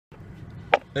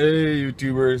Hey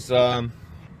YouTubers,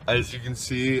 as you can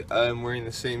see, I'm wearing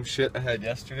the same shit I had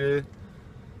yesterday.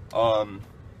 Um,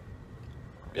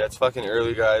 yeah, it's fucking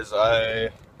early, guys.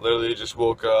 I literally just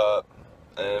woke up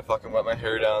and fucking wet my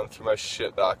hair down, threw my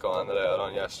shit back on that I had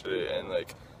on yesterday, and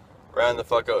like ran the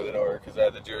fuck out the door because I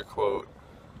had to do a quote.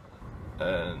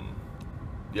 And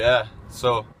yeah,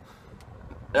 so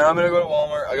now I'm gonna go to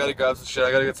Walmart. I gotta grab some shit.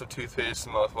 I gotta get some toothpaste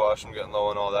and mouthwash. I'm getting low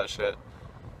on all that shit.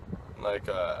 Like,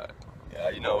 yeah,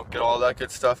 you know, get all that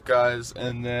good stuff, guys,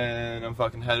 and then I'm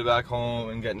fucking headed back home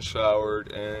and getting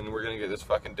showered, and we're gonna get this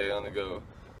fucking day on the go.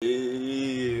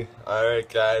 Hey, alright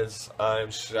guys, I'm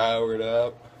showered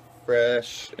up,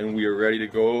 fresh, and we are ready to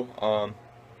go.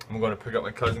 I'm gonna pick up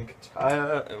my cousin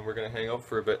Kataya, and we're gonna hang out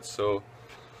for a bit, so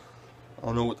I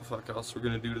don't know what the fuck else we're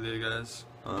gonna do today, guys.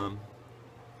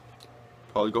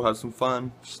 Probably go have some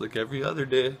fun, just like every other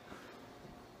day.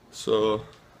 So,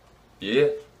 yeah.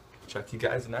 Check you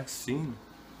guys next scene.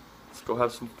 Let's go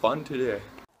have some fun today.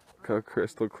 Look how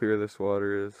crystal clear this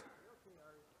water is.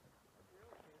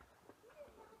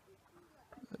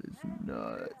 That is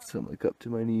nuts. I'm like up to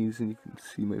my knees and you can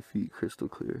see my feet crystal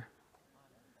clear.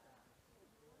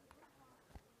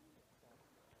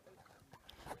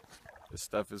 This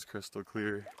stuff is crystal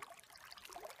clear.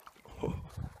 Oh.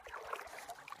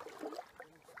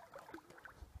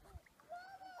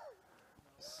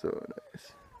 So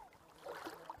nice.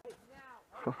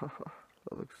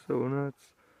 That looks so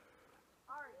nuts.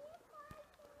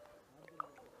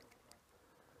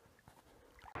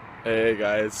 Hey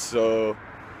guys, so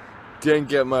didn't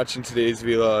get much in today's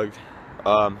vlog.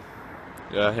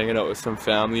 Yeah, hanging out with some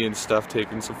family and stuff,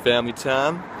 taking some family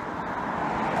time.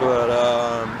 But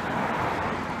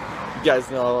you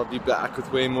guys know I'll be back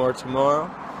with way more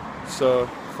tomorrow. So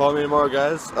follow me tomorrow,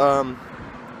 guys.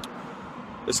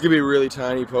 This is gonna be a really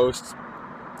tiny post.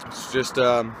 It's just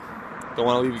don't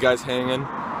want to leave you guys hanging.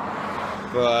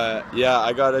 But yeah,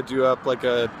 I gotta do up like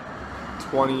a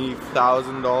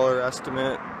 $20,000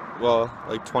 estimate. Well,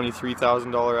 like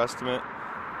 $23,000 estimate.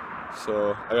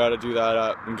 So I gotta do that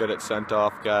up and get it sent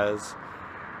off, guys.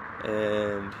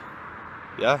 And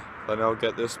yeah, then I'll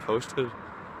get this posted.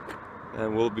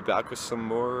 And we'll be back with some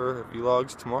more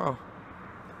vlogs tomorrow.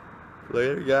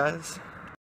 Later, guys.